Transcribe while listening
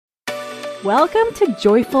Welcome to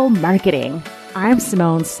Joyful Marketing. I'm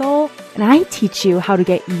Simone Seol, and I teach you how to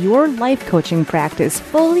get your life coaching practice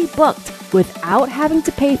fully booked without having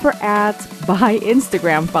to pay for ads, buy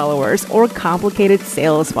Instagram followers, or complicated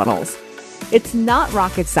sales funnels. It's not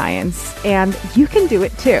rocket science, and you can do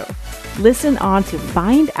it too. Listen on to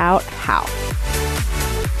find out how.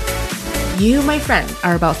 You, my friend,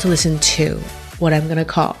 are about to listen to what I'm going to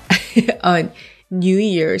call a New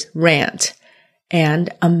Year's rant and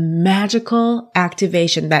a magical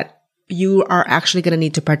activation that you are actually going to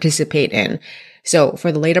need to participate in. So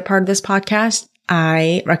for the later part of this podcast,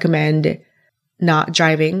 I recommend not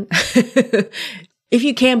driving. If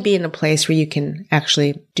you can, be in a place where you can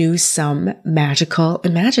actually do some magical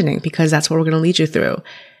imagining, because that's what we're going to lead you through.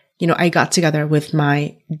 You know, I got together with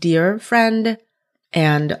my dear friend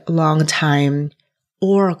and longtime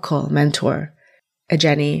Oracle mentor,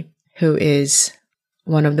 Jenny, who is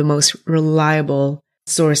one of the most reliable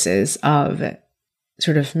sources of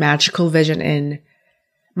sort of magical vision in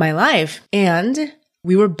my life. And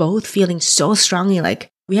we were both feeling so strongly like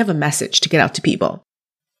we have a message to get out to people.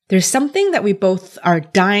 There's something that we both are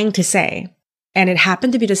dying to say, and it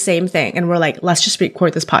happened to be the same thing. And we're like, let's just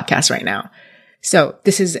record this podcast right now. So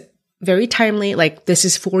this is very timely. Like, this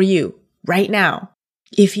is for you right now.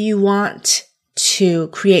 If you want to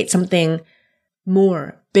create something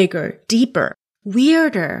more, bigger, deeper,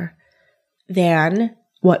 weirder than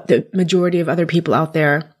what the majority of other people out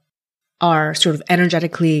there are sort of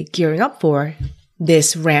energetically gearing up for,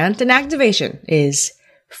 this rant and activation is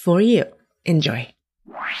for you. Enjoy.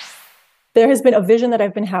 There has been a vision that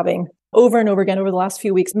I've been having over and over again over the last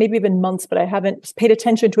few weeks, maybe even months, but I haven't paid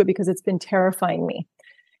attention to it because it's been terrifying me.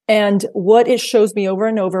 And what it shows me over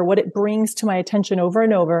and over, what it brings to my attention over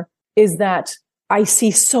and over, is that I see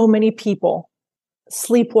so many people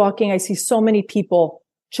sleepwalking. I see so many people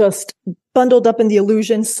just bundled up in the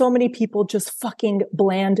illusion. So many people just fucking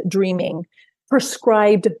bland dreaming,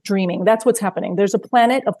 prescribed dreaming. That's what's happening. There's a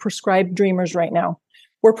planet of prescribed dreamers right now.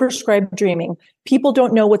 We're prescribed dreaming. People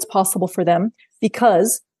don't know what's possible for them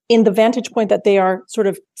because in the vantage point that they are sort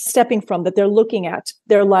of stepping from, that they're looking at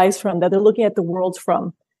their lives from, that they're looking at the world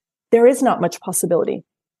from, there is not much possibility.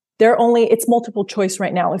 It's multiple choice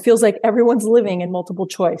right now. It feels like everyone's living in multiple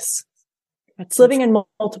choice. It's living in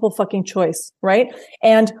multiple fucking choice, right?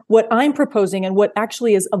 And what I'm proposing and what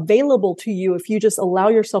actually is available to you, if you just allow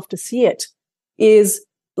yourself to see it, is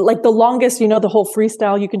like the longest, you know, the whole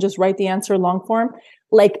freestyle, you can just write the answer long form.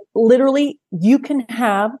 Like literally you can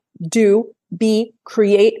have, do, be,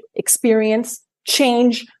 create, experience,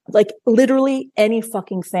 change, like literally any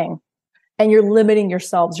fucking thing. And you're limiting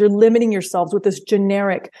yourselves. You're limiting yourselves with this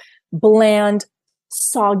generic, bland,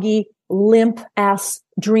 soggy, limp ass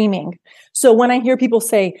dreaming. So when I hear people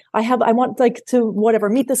say, I want like to whatever,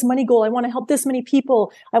 meet this money goal. I want to help this many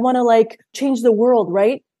people. I want to like change the world,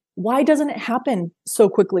 right? Why doesn't it happen so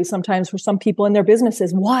quickly sometimes for some people in their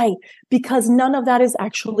businesses? Why? Because none of that is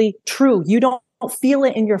actually true. You don't feel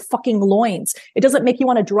it in your fucking loins. It doesn't make you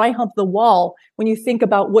want to dry hump the wall when you think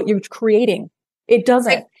about what you're creating. It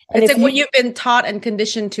doesn't. It's like what you've been taught and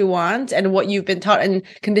conditioned to want, and what you've been taught and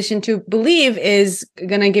conditioned to believe is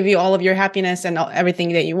going to give you all of your happiness and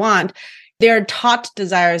everything that you want. They're taught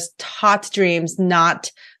desires, taught dreams,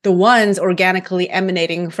 not the ones organically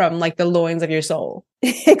emanating from like the loins of your soul.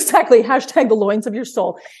 Exactly. Hashtag the loins of your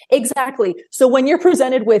soul. Exactly. So when you're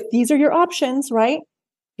presented with, these are your options, right?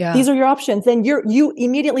 Yeah. These are your options. Then you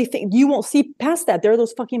immediately think you won't see past that. There are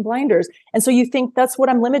those fucking blinders. And so you think that's what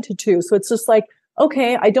I'm limited to. So it's just like,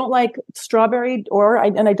 okay, I don't like strawberry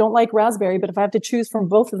and I don't like raspberry, but if I have to choose from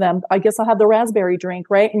both of them, I guess I'll have the raspberry drink,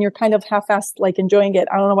 right? And you're kind of half-assed, like enjoying it.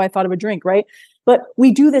 I don't know why I thought of a drink, right? But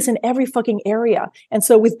we do this in every fucking area. And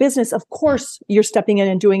so with business, of course, you're stepping in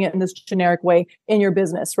and doing it in this generic way in your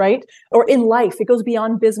business, right? Or in life, it goes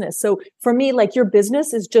beyond business. So for me, like your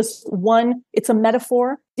business is just it's a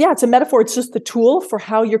metaphor. Yeah, it's a metaphor. It's just the tool for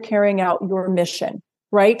how you're carrying out your mission.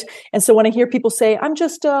 Right. And so when I hear people say, I'm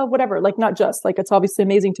just whatever, like not just, like it's obviously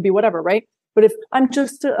amazing to be whatever, right? But if I'm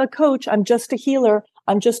just a coach, I'm just a healer,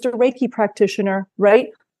 I'm just a Reiki practitioner, right?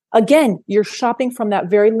 Again, you're shopping from that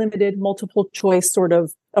very limited multiple choice sort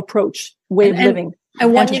of approach, way of living. I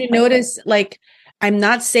want you to notice, like, I'm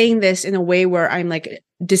not saying this in a way where I'm like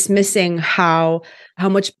dismissing how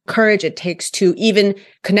much courage it takes to even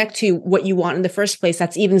connect to what you want in the first place.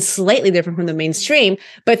 That's even slightly different from the mainstream.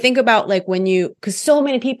 But think about like because so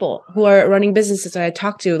many people who are running businesses that I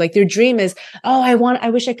talk to, like their dream is, I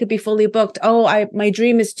wish I could be fully booked. My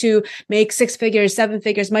dream is to make 6 figures, 7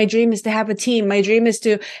 figures. My dream is to have a team. My dream is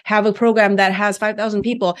to have a program that has 5,000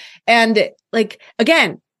 people. And like,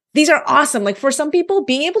 again, these are awesome. Like for some people,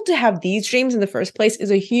 being able to have these dreams in the first place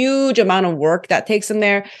is a huge amount of work that takes them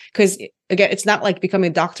there. Because again, it's not like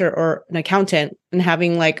becoming a doctor or an accountant and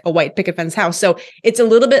having like a white picket fence house. So it's a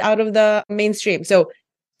little bit out of the mainstream. So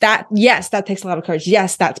that, yes, that takes a lot of courage.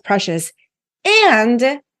 Yes, that's precious.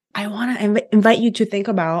 And I want to invite you to think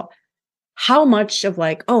about how much of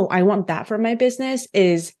like, oh, I want that for my business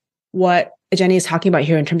is what Jenny is talking about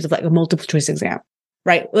here in terms of like a multiple choice exam,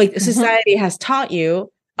 right? Like society has taught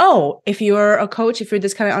you, oh, if you're a coach, if you're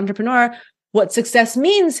this kind of entrepreneur, what success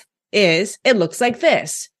means is it looks like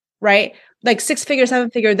this, right? Like 6-figure,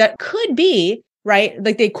 7-figure, that could be, right?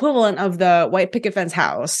 Like the equivalent of the white picket fence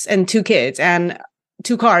house and 2 kids and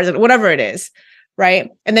 2 cars and whatever it is, right?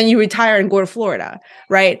 And then you retire and go to Florida,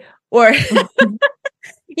 right? Or,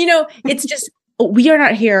 it's just, we are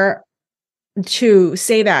not here to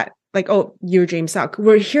say that like, oh, your dreams suck.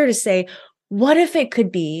 We're here to say, what if it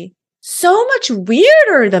could be so much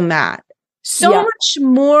weirder than that? So much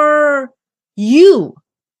more you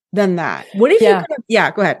than that. What if you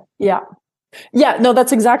could, go ahead. Yeah, no,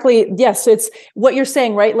 that's exactly, yes. It's what you're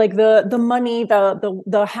saying, right? Like the money,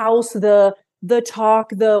 the house, the talk,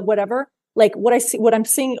 the whatever, like what I'm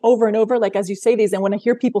seeing over and over, like, as you say these, and when I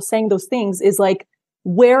hear people saying those things is like,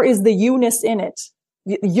 where is the you-ness in it?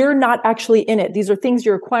 You're not actually in it. These are things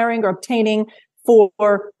you're acquiring or obtaining for,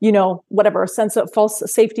 whatever, a sense of false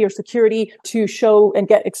safety or security to show and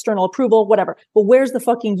get external approval, whatever. But where's the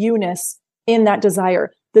fucking you-ness in that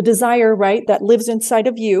desire? The desire, right, that lives inside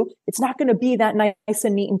of you, it's not going to be that nice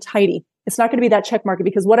and neat and tidy. It's not going to be that check market,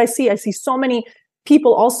 because what I see so many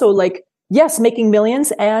people also like, yes, making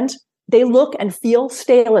millions, and they look and feel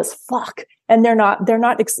stale as fuck. And they're not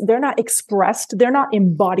expressed. They're not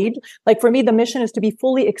embodied. Like for me, the mission is to be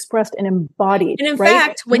fully expressed and embodied. And in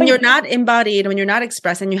fact, when you're not embodied, when you're not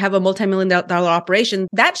expressed and you have a multi-million-dollar operation,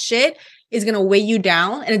 that shit is going to weigh you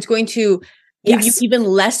down, and it's going to give you even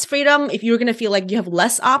less freedom. If you're going to feel like you have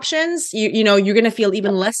less options, you're going to feel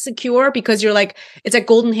even less secure, because you're like, it's like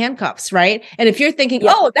golden handcuffs, right? And if you're thinking,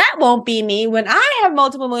 oh, that won't be me when I have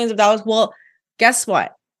multiple millions of dollars, well, guess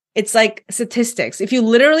what? It's like statistics. If you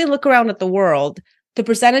literally look around at the world, the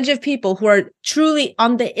percentage of people who are truly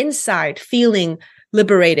on the inside feeling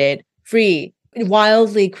liberated, free,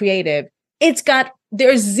 wildly creative,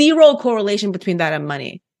 there's zero correlation between that and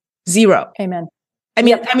money. Zero. Amen. I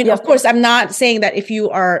mean, of course, I'm not saying that if you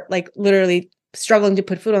are like literally struggling to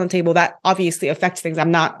put food on the table, that obviously affects things.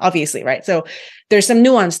 I'm not, obviously, right? So there's some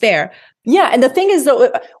nuance there. Yeah. And the thing is,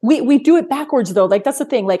 though, we do it backwards, though. Like, that's the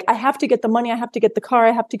thing. Like, I have to get the money. I have to get the car.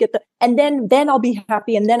 I have to get and then I'll be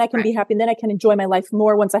happy. And then I can be happy. And then I can enjoy my life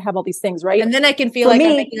more once I have all these things, right? And then I can feel I'm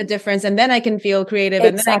making a difference. And then I can feel creative.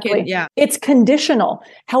 Exactly. And then I can, It's conditional.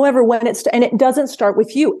 However, and it doesn't start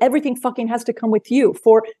with you. Everything fucking has to come with you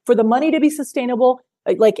for the money to be sustainable.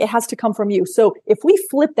 Like, it has to come from you. So if we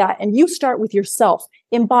flip that and you start with yourself,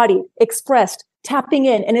 embodied, expressed, tapping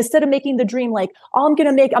in, and instead of making the dream like, oh, I'm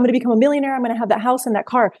going to become a millionaire, I'm going to have that house and that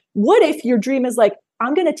car. What if your dream is like,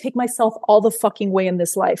 I'm going to take myself all the fucking way in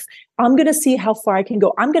this life. I'm going to see how far I can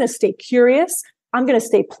go. I'm going to stay curious. I'm going to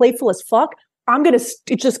stay playful as fuck. I'm going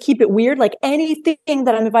to just keep it weird. Like, anything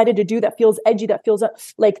that I'm invited to do that feels edgy, that feels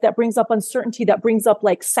like, that brings up uncertainty, that brings up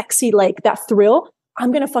like sexy, like that thrill,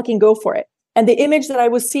 I'm going to fucking go for it. And the image that I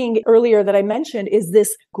was seeing earlier that I mentioned is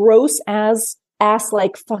this gross ass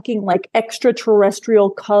like fucking like extraterrestrial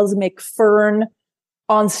cosmic fern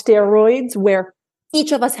on steroids, where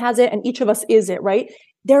each of us has it and each of us is it, right?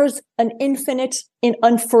 There's an infinite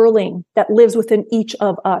unfurling that lives within each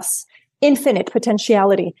of us. Infinite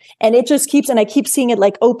potentiality. And it just keeps, and I keep seeing it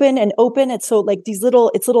like open and open. It's so like it's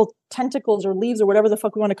little tentacles or leaves or whatever the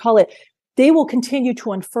fuck we want to call it. They will continue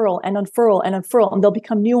to unfurl and unfurl and unfurl, and they'll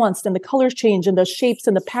become nuanced, and the colors change, and the shapes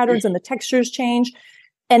and the patterns and the textures change.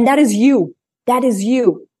 And that is you. That is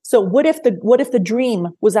you. So what if the dream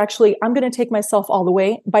was actually, I'm going to take myself all the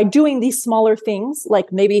way by doing these smaller things,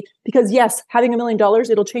 like maybe, because yes, having $1 million,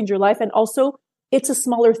 it'll change your life. And also, it's a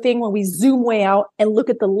smaller thing when we zoom way out and look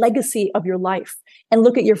at the legacy of your life and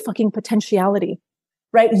look at your fucking potentiality,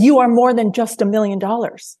 right? You are more than just $1 million.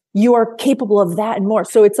 You are capable of that and more.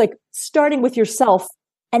 So it's like starting with yourself,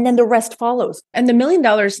 and then the rest follows. And the $1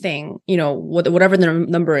 million thing, whatever the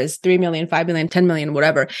number is, 3 million, 5 million, 10 million,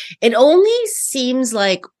 whatever, it only seems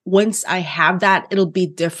like once I have that, it'll be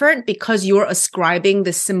different, because you're ascribing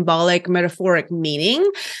the symbolic, metaphoric meaning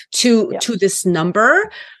to this number.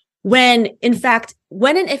 When in fact,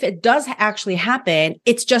 when and if it does actually happen,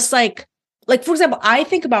 it's just like, for example, I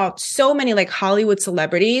think about so many like Hollywood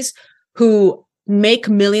celebrities who make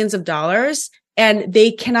millions of dollars and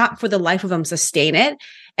they cannot for the life of them sustain it.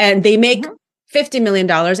 And they make $50 million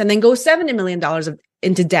and then go $70 million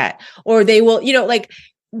into debt, or they will, like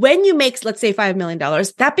when you make, let's say $5 million,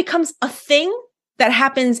 that becomes a thing that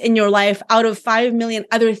happens in your life out of 5 million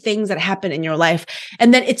other things that happen in your life.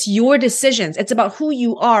 And then it's your decisions. It's about who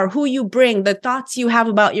you are, who you bring, the thoughts you have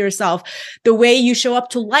about yourself, the way you show up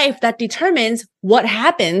to life that determines what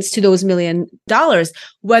happens to those $1 million,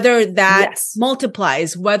 whether that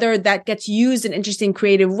multiplies, whether that gets used in interesting,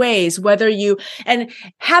 creative ways, and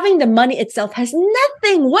having the money itself has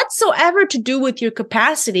nothing whatsoever to do with your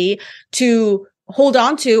capacity to hold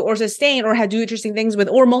on to or sustain or do interesting things with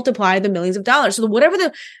or multiply the millions of dollars. So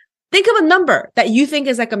think of a number that you think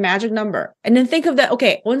is like a magic number. And then think of that,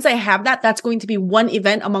 okay, once I have that, that's going to be one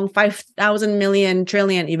event among 5,000 million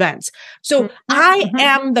trillion events. So I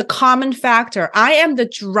am the common factor. I am the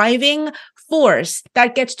driving force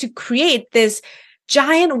that gets to create this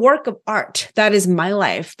giant work of art. That is my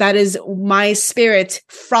life. That is my spirit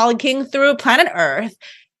frolicking through planet Earth.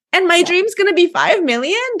 And my dream's going to be $5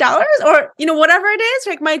 million or, whatever it is,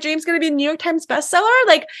 like my dream's going to be a New York Times bestseller.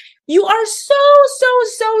 Like you are so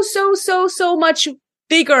much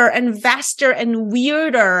bigger and vaster and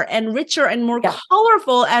weirder and richer and more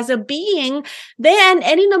colorful as a being than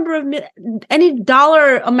any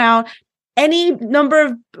dollar amount, any number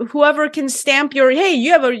of whoever can stamp hey,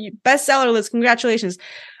 you have a bestseller list. Congratulations.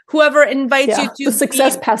 Whoever invites you to the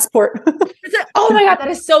success passport. Oh my God, that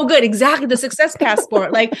is so good. Exactly. The success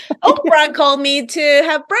passport. Like Oprah called me to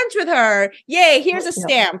have brunch with her. Yay. Here's a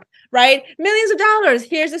stamp, right? Millions of dollars.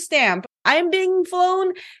 Here's a stamp. I'm being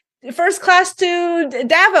flown first class to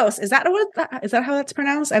Davos. Is that how that's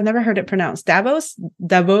pronounced? I've never heard it pronounced. Davos.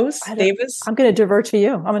 I'm going to defer to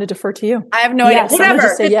you. I have no idea. Whatever. I'm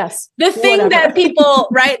just say yes. The thing that people,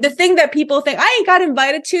 right? The thing that people think, I got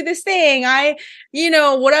invited to this thing.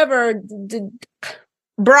 Whatever.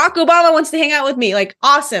 Barack Obama wants to hang out with me. Like,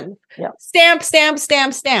 awesome. Yeah. Stamp.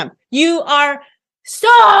 You are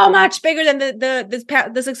so much bigger than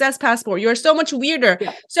the success passport. You are so much weirder.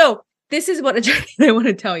 Yeah. So this is what a journey I want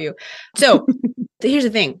to tell you. So here's the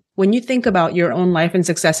thing. When you think about your own life and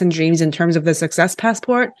success and dreams in terms of the success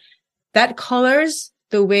passport, that colors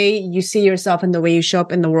the way you see yourself and the way you show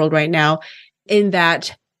up in the world right now, in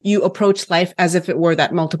that you approach life as if it were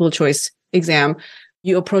that multiple choice exam.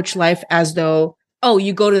 You approach life as though,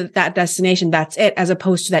 you go to that destination, that's it, as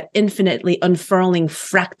opposed to that infinitely unfurling,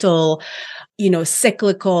 fractal,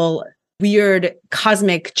 cyclical, weird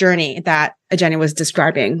cosmic journey that Jenny was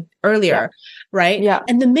describing earlier, right? Yeah.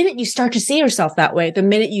 And the minute you start to see yourself that way, the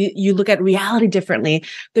minute you look at reality differently,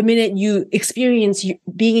 the minute you experience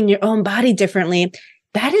being in your own body differently,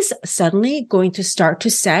 that is suddenly going to start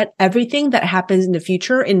to set everything that happens in the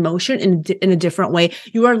future in motion in a different way.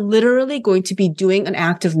 You are literally going to be doing an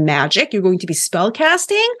act of magic. You're going to be spell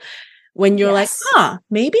casting when you're like,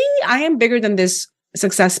 maybe I am bigger than this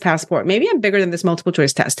success passport. Maybe I'm bigger than this multiple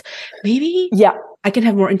choice test. Maybe I can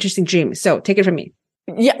have more interesting dreams. So take it from me.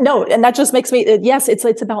 Yeah, no. And that just makes me,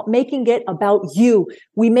 it's about making it about you.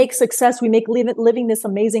 We make success. We make living this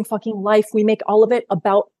amazing fucking life. We make all of it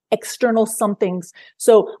about external somethings.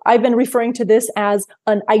 So I've been referring to this as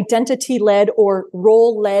an identity-led or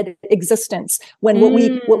role-led existence. When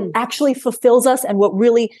what actually fulfills us and what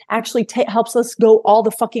really actually helps us go all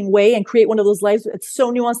the fucking way and create one of those lives, it's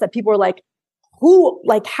so nuanced that people are like,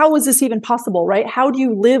 how is this even possible, right? How do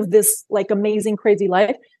you live this like amazing, crazy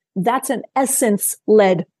life? That's an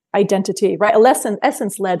essence-led identity, right?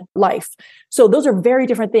 Essence-led life. So those are very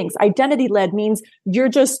different things. Identity-led means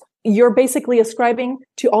you're basically ascribing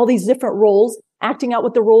to all these different roles, acting out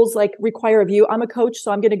what the roles like require of you. I'm a coach,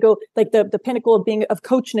 so I'm going to go like the pinnacle of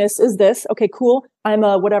coachness is this. Okay, cool. I'm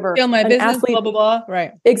a whatever. My business, athlete. Blah, blah, blah.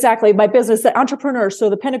 Right. Exactly. My business, the entrepreneur. So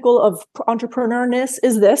the pinnacle of entrepreneurness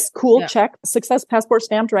is this. Cool. Yeah. Check. Success passport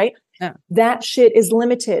stamped, right? Yeah. That shit is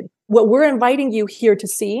limited. What we're inviting you here to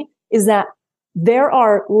see is that there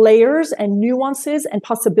are layers and nuances and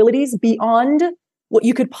possibilities beyond what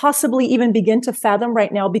you could possibly even begin to fathom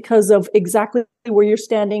right now because of exactly where you're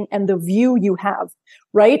standing and the view you have,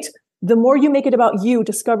 right? The more you make it about you,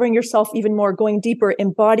 discovering yourself even more, going deeper,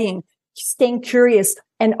 embodying, staying curious,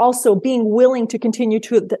 and also being willing to continue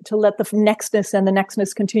to let the nextness and the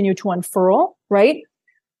nextness continue to unfurl, right?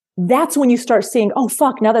 That's when you start seeing, oh,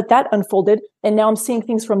 fuck, now that unfolded, and now I'm seeing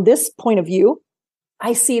things from this point of view,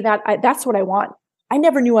 I see that that's what I want. I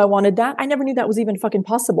never knew I wanted that. I never knew that was even fucking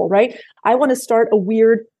possible, right? I want to start a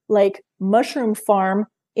weird, like, mushroom farm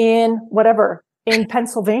in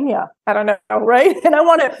Pennsylvania. I don't know, right? And I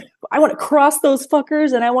want to cross those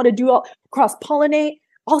fuckers, and I want to cross-pollinate.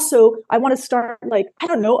 Also, I want to start, like, I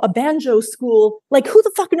don't know, a banjo school. Like, who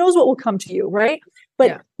the fuck knows what will come to you, right?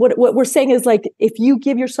 But what we're saying is, like, if you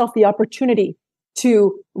give yourself the opportunity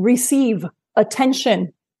to receive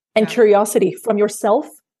attention and curiosity from yourself,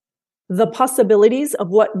 the possibilities of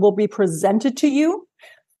what will be presented to you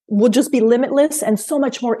will just be limitless and so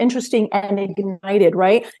much more interesting and ignited,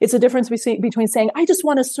 right? It's a difference between saying, I just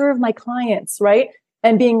want to serve my clients, right?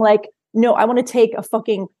 And being like, no, I want to take a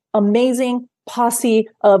fucking amazing posse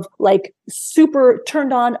of like super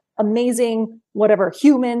turned on, amazing, whatever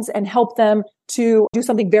humans and help them to do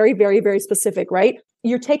something very, very, very specific, right?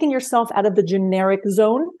 You're taking yourself out of the generic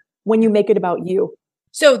zone when you make it about you.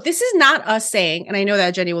 So this is not us saying, and I know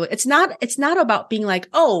that Jenny will, it's not about being like,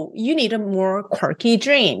 oh, you need a more quirky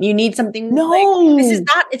dream. You need something. No,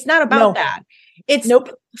 it's not about that. It's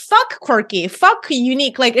fuck quirky, fuck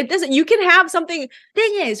unique. Like it doesn't, you can have something.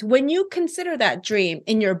 Thing is, when you consider that dream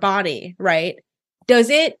in your body, right? Does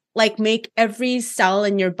it like make every cell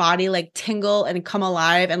in your body like tingle and come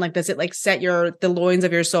alive? And like, does it like set the loins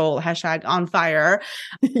of your soul, # on fire?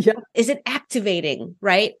 Yeah. Is it activating,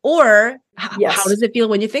 right? Or how does it feel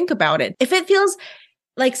when you think about it? If it feels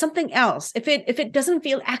like something else, if it doesn't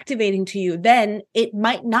feel activating to you, then it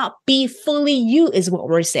might not be fully you, is what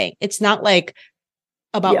we're saying. It's not like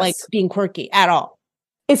about like being quirky at all.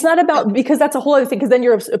 It's not about, because that's a whole other thing. Because then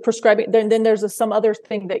you're prescribing. Then there's some other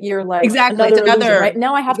thing that you're like, exactly. It's another illusion, right?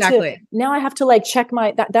 Now I have to like check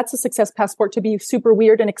that's a success passport to be super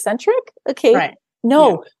weird and eccentric. Okay. Right.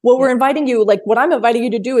 No, we're inviting you, like what I'm inviting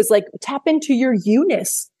you to do is like tap into your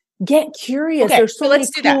you-ness. Get curious. Okay, There's so let's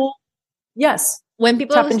do that. Yes. When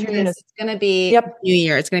people tap into your, it's going to be New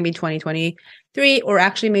Year. It's going to be 2023, or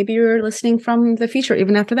actually maybe you're listening from the future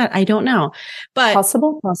even after that. I don't know, but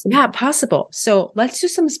possible. Yeah, possible. So let's do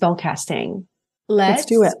some spell casting. Let's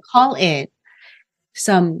do it. Call in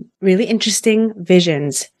some really interesting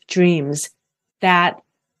visions, dreams that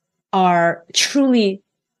are truly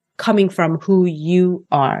coming from who you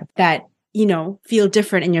are, that, you know, feel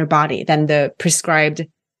different in your body than the prescribed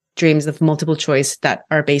dreams of multiple choice that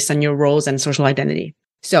are based on your roles and social identity.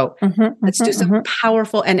 So let's do some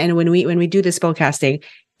powerful, and when we do this spellcasting,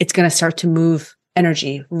 it's going to start to move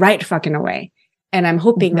energy right fucking away. And I'm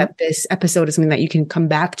hoping that this episode is something that you can come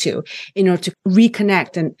back to in order to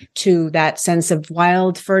reconnect and to that sense of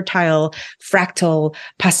wild, fertile, fractal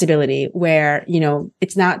possibility where, you know,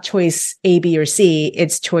 it's not choice A, B, or C.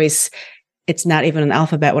 It's choice. It's not even an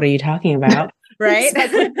alphabet. What are you talking about? Right?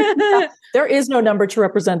 There is no number to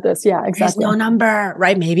represent this. Yeah, exactly. There's no number,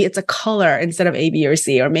 right? Maybe it's a color instead of A, B, or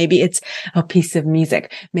C, or maybe it's a piece of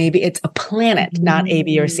music. Maybe it's a planet, not A,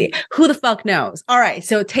 B, or C. Who the fuck knows? All right.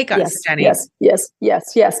 So take us, Jenny. Yes.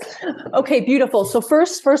 Okay, beautiful. So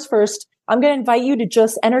first, I'm going to invite you to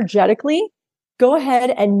just energetically go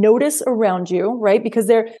ahead and notice around you, right? Because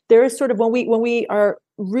there is sort of when we are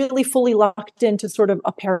really fully locked into sort of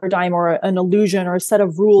a paradigm or an illusion or a set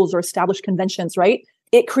of rules or established conventions, right?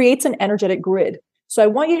 It creates an energetic grid. So I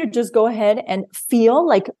want you to just go ahead and feel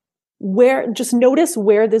like just notice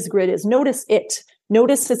where this grid is. Notice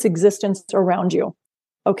its existence around you.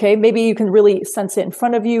 Okay. Maybe you can really sense it in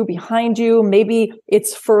front of you, behind you. Maybe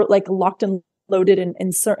it's for like locked and loaded in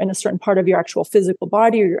a certain part of your actual physical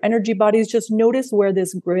body or your energy bodies. Just notice where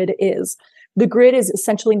this grid is. The grid is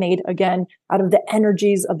essentially made, again, out of the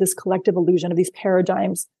energies of this collective illusion, of these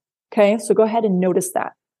paradigms. Okay. So go ahead and notice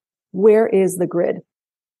that. Where is the grid?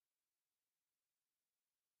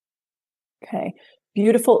 Okay.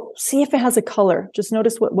 Beautiful. See if it has a color. Just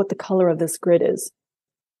notice what the color of this grid is.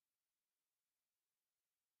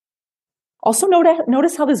 Also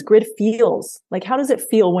notice how this grid feels. Like, how does it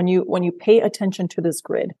feel when you pay attention to this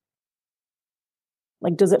grid?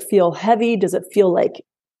 Like, does it feel heavy? Does it feel like,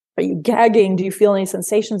 are you gagging? Do you feel any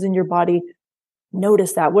sensations in your body?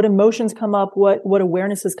 Notice that. What emotions come up? What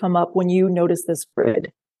awarenesses come up when you notice this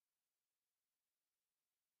grid?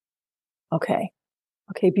 Okay.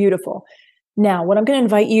 Okay, beautiful. Now, what I'm going to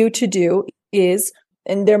invite you to do is,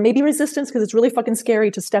 and there may be resistance because it's really fucking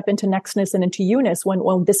scary to step into nextness and into you-ness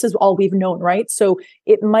when this is all we've known, right? So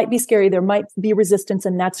it might be scary. There might be resistance,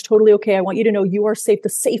 and that's totally okay. I want you to know you are safe. The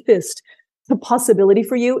safest possibility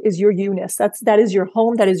for you is your you-ness. That is your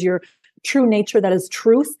home. That is your true nature. That is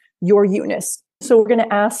truth, your you-ness. So we're going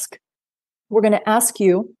to ask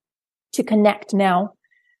you to connect now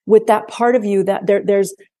with that part of you that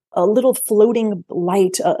there's a little floating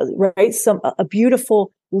light, right? A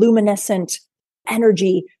beautiful luminescent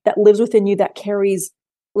energy that lives within you that carries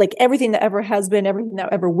like everything that ever has been, everything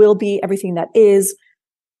that ever will be, everything that is,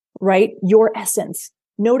 right? Your essence.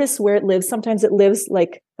 Notice where it lives. Sometimes it lives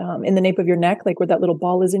like in the nape of your neck, like where that little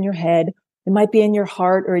ball is in your head. It might be in your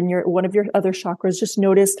heart or in one of your other chakras. Just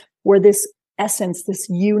notice where this essence, this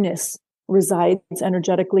you-ness resides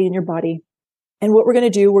energetically in your body. And what we're going to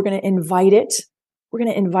do, we're going to invite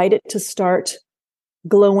it to start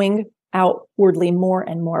glowing outwardly more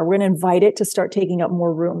and more. We're going to invite it to start taking up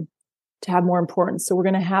more room, to have more importance. So we're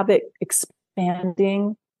going to have it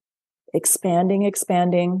expanding,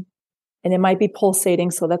 and it might be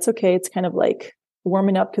pulsating. So that's okay. It's kind of like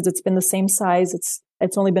warming up because it's been the same size.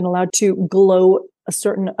 It's only been allowed to glow a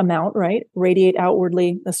certain amount, right? Radiate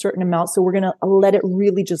outwardly a certain amount. So we're going to let it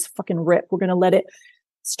really just fucking rip. We're going to let it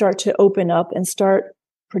start to open up and start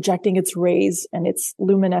projecting its rays and its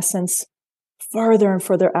luminescence farther and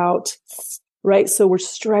further out, right? So we're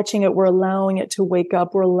stretching it. We're allowing it to wake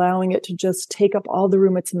up. We're allowing it to just take up all the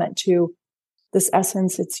room it's meant to. This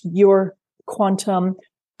essence, it's your quantum,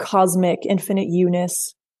 cosmic, infinite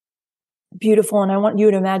you-ness. Beautiful. And I want you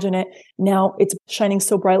to imagine it. Now it's shining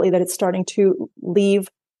so brightly that it's starting to leave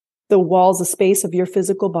the walls, the space of your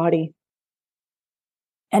physical body.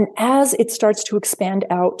 And as it starts to expand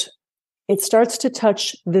out, it starts to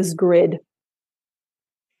touch this grid.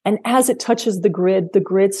 And as it touches the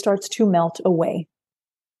grid starts to melt away.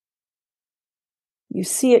 You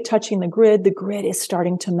see it touching the grid is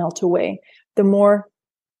starting to melt away. The more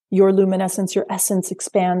your luminescence, your essence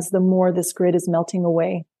expands, the more this grid is melting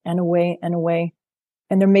away and away and away.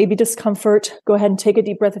 And there may be discomfort. Go ahead and take a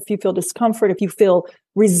deep breath if you feel discomfort, if you feel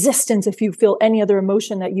resistance, if you feel any other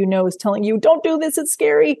emotion that you know is telling you, don't do this, it's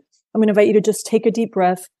scary. I'm going to invite you to just take a deep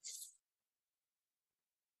breath.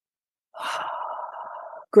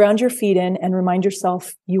 Ground your feet in and remind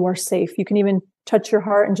yourself you are safe. You can even touch your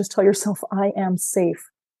heart and just tell yourself, I am safe.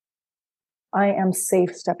 I am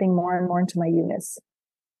safe, stepping more and more into my you-ness,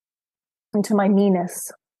 into my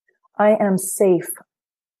me-ness. I am safe.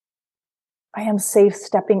 I am safe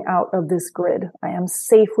stepping out of this grid. I am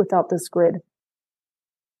safe without this grid.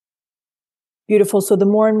 Beautiful. So the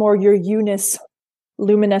more and more your you-ness,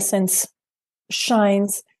 luminescence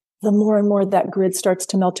shines, the more and more that grid starts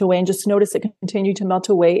to melt away. And just notice it continue to melt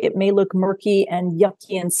away. It may look murky and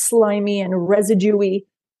yucky and slimy and residuey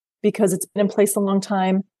because it's been in place a long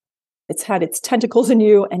time. It's had its tentacles in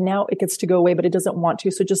you and now it gets to go away, but it doesn't want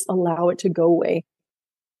to. So just allow it to go away.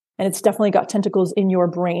 And it's definitely got tentacles in your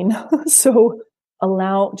brain. So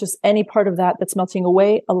allow just any part of that that's melting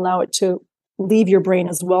away, allow it to leave your brain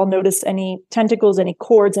as well. Notice any tentacles, any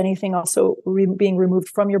cords, anything also being removed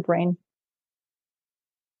from your brain.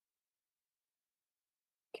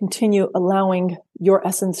 Continue allowing your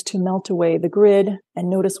essence to melt away the grid and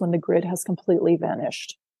notice when the grid has completely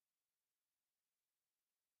vanished.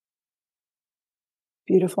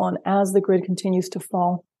 Beautiful. And as the grid continues to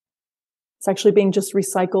fall, it's actually being just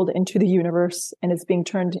recycled into the universe and it's being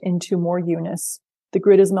turned into more you-ness. The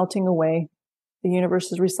grid is melting away. The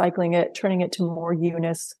universe is recycling it, turning it to more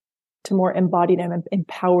you-ness, to more embodied and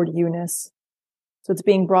empowered you-ness. So it's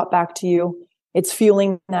being brought back to you. It's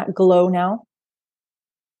fueling that glow now.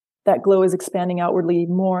 That glow is expanding outwardly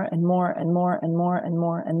more and more and more and more and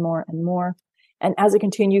more and more and more. And as it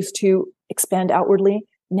continues to expand outwardly,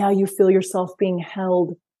 now you feel yourself being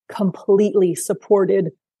held, completely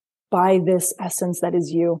supported by this essence that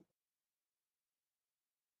is you.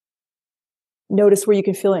 Notice where you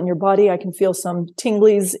can feel it in your body. I can feel some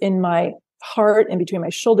tinglies in my heart and between my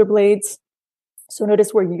shoulder blades. So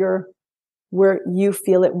notice where you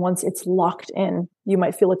feel it once it's locked in. You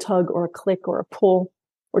might feel a tug or a click or a pull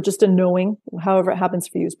or just a knowing. However it happens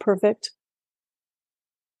for you is perfect.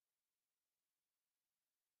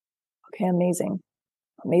 Okay, amazing.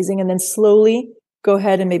 Amazing. And then slowly go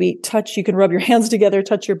ahead and maybe touch. You can rub your hands together,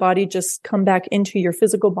 touch your body, just come back into your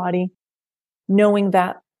physical body, knowing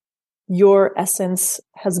that your essence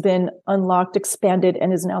has been unlocked, expanded,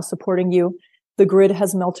 and is now supporting you. The grid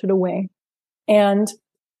has melted away. And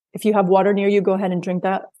if you have water near you, go ahead and drink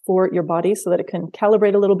that for your body so that it can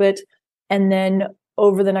calibrate a little bit. And then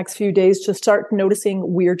over the next few days, just start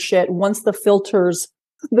noticing weird shit. Once the filters,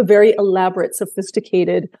 the very elaborate,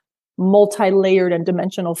 sophisticated, multi-layered and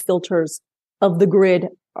dimensional filters of the grid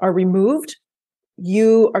are removed,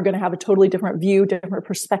 you are going to have a totally different view, different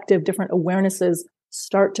perspective, different awarenesses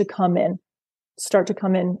start to come in,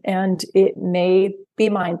 and it may be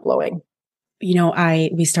mind-blowing. You know,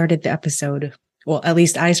 we started the episode, well, at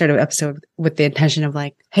least I started the episode with the intention of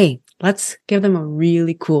like, hey, let's give them a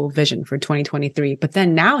really cool vision for 2023. But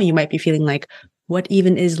then now you might be feeling like, what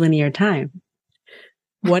even is linear time?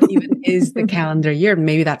 What even is the calendar year?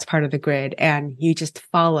 Maybe that's part of the grid. And you just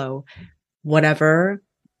follow whatever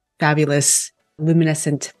fabulous,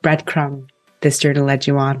 luminescent breadcrumb this journey led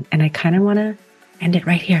you on. And I kind of want to end it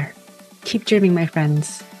right here. Keep dreaming, my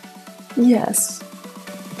friends. Yes.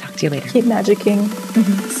 Talk to you later. Keep magicking.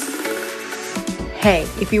 Hey,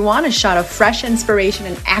 if you want a shot of fresh inspiration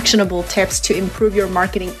and actionable tips to improve your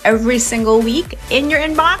marketing every single week in your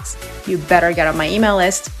inbox, you better get on my email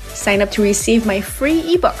list. Sign up to receive my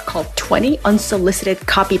free ebook called 20 Unsolicited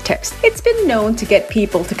Copy Tips. It's been known to get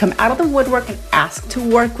people to come out of the woodwork and ask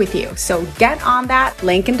to work with you. So get on that,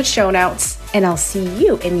 link in the show notes, and I'll see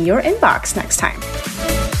you in your inbox next time.